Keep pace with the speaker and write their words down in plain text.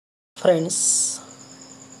Friends,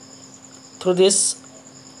 through this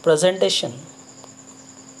presentation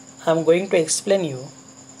I am going to explain you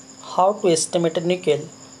how to estimate a nickel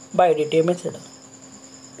by EDTA method.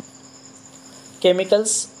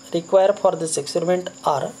 Chemicals required for this experiment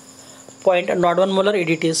are 0.01 molar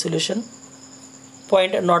EDTA solution,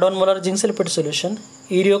 0.01 molar zinc sulfate solution,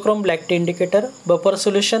 ureochrome black tea indicator, buffer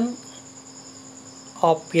solution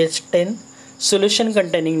of pH 10, solution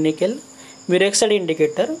containing nickel, murex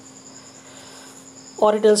indicator,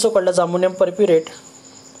 or it also called as ammonium perchlorate.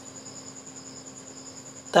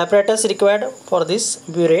 The apparatus required for this: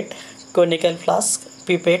 burette, conical flask,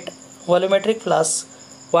 pipette, volumetric flask,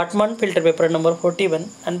 Wattmann filter paper number 41,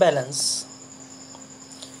 and balance.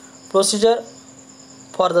 Procedure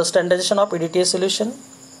for the standardization of EDTA solution.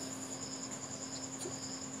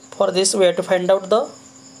 For this we have to find out the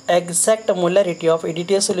exact molarity of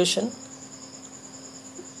EDTA solution.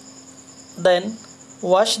 Then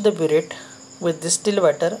wash the burette with distilled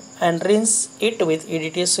water and rinse it with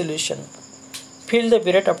EDTA solution. Fill the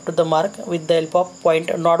burette up to the mark with the help of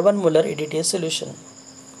 0.01 molar EDTA solution.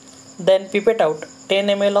 Then pipette out 10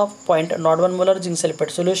 ml of 0.01 molar zinc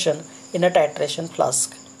sulfate solution in a titration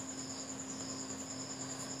flask.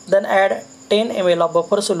 Then add 10 ml of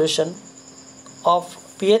buffer solution of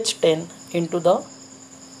pH 10 into the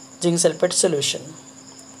zinc sulfate solution.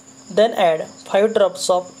 Then add 5 drops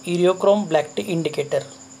of ureochrome black tea indicator.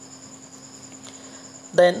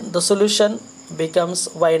 Then the solution becomes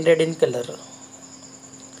wine red in color.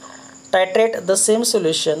 Titrate the same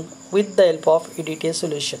solution with the help of EDTA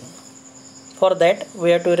solution. For that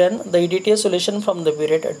we have to run the EDTA solution from the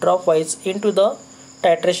burette drop wise into the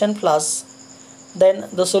titration flask. Then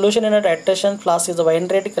the solution in a titration flask is a wine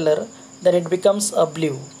red color, then it becomes a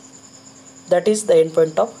blue. That is the end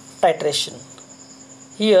point of titration.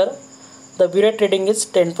 Here the burette reading is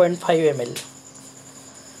 10.5 ml.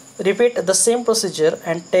 Repeat the same procedure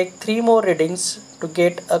and take 3 more readings to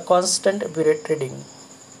get a constant burette reading.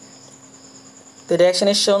 The reaction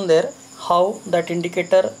is shown there, how that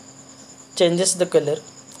indicator changes the color.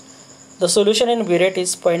 The solution in burette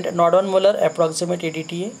is 0.01 molar approximate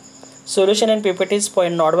EDTA. Solution in pipette is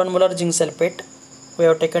 0.01 molar zinc sulfate. We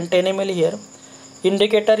have taken 10 ml here.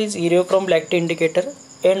 Indicator is ureochrome black tea indicator.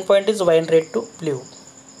 End point is wine red to blue.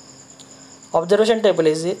 Observation table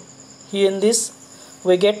is here. In this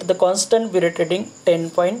we get the constant burette reading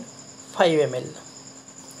 10.5 ml.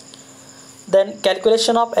 Then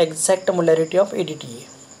calculation of exact molarity of EDTA.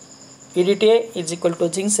 EDTA is equal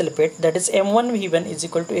to zinc sulfate, that is M1V1 is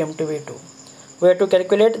equal to M2V2. We have to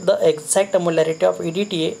calculate the exact molarity of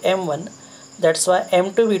EDTA M1, that's why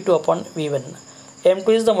M2V2 upon V1. M2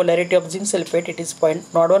 is the molarity of zinc sulfate, it is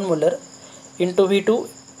 0.01 molar, into V2,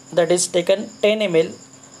 that is taken 10 ml,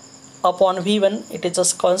 upon V1 it is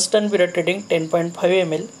just constant burette reading 10.5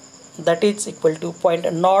 ml, that is equal to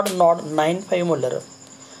 0.0095 molar.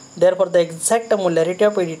 Therefore the exact molarity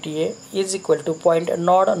of EDTA is equal to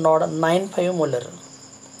 0.0095 molar.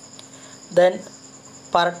 Then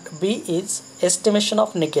part B is estimation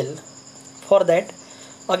of nickel. For that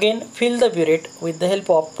again fill the burette with the help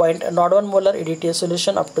of 0.01 molar EDTA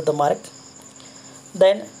solution up to the mark.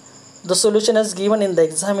 Then the solution is given in the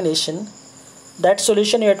examination. That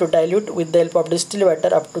solution you have to dilute with the help of distilled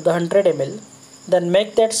water up to the 100 ml. Then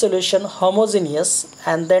make that solution homogeneous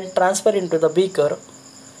and then transfer into the beaker.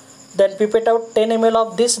 Then pipette out 10 ml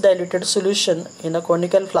of this diluted solution in a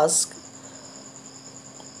conical flask.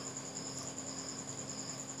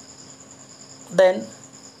 Then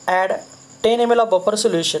add 10 ml of buffer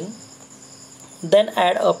solution. Then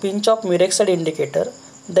add a pinch of murex indicator.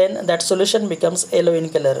 Then that solution becomes yellow in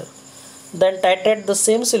color. Then titrate the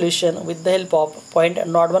same solution with the help of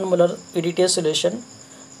 0.01 molar EDTA solution.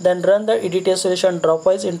 Then run the EDTA solution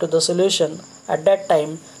dropwise into the solution. At that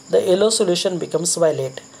time the yellow solution becomes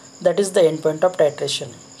violet. That is the end point of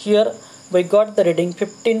titration. Here we got the reading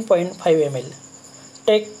 15.5 ml.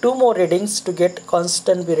 Take 2 more readings to get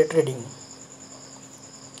constant burette reading.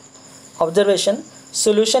 Observation: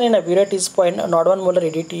 solution in a burette is 0.01 molar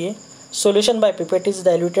EDTA. Solution by pipette is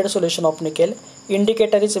diluted solution of nickel.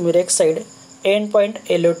 Indicator is murex side. End point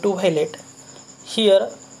LO2 violet. Here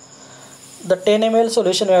the 10 ml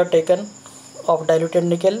solution we have taken of diluted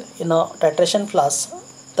nickel in a titration flask.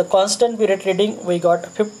 The constant burette reading we got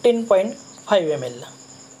 15.5 ml.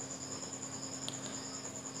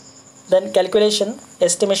 Then calculation,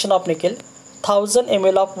 estimation of nickel. 1000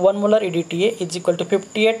 ml of 1 molar EDTA is equal to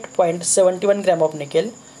 58.71 gram of nickel.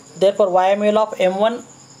 Therefore YML of M1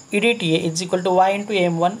 EDTA is equal to Y into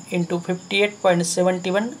M1 into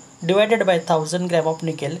 58.71 divided by 1000 gram of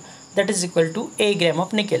nickel, that is equal to A gram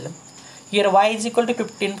of nickel. Here Y is equal to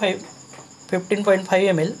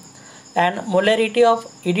 15.5 ml. and molarity of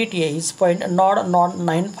EDTA is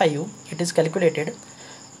 0.0095. It is calculated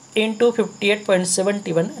into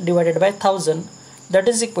 58.71 divided by 1000, that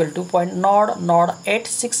is equal to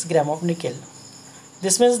 0.0086 gram of nickel.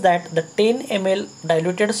 This means that the 10 ml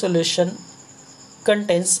diluted solution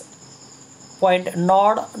contains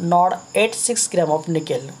 0.0086 gram of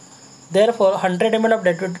nickel. Therefore, 100 ml of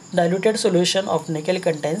diluted solution of nickel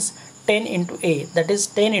contains 10 into A, that is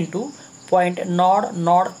 10 into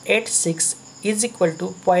 0.0086 is equal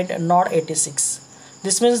to 0.086.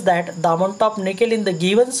 This means that the amount of nickel in the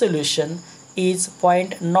given solution is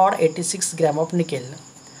 0.086 gram of nickel.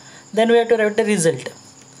 Then we have to write the result.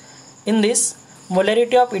 In this,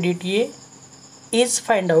 molarity of EDTA is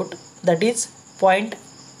find out, that is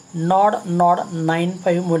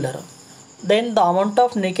 0.0095 molar. Then the amount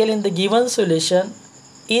of nickel in the given solution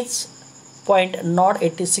is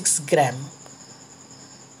 0.086 gram.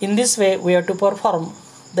 In this way, we have to perform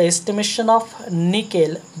the estimation of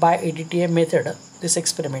nickel by EDTA method, this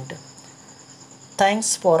experiment.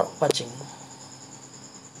 Thanks for watching.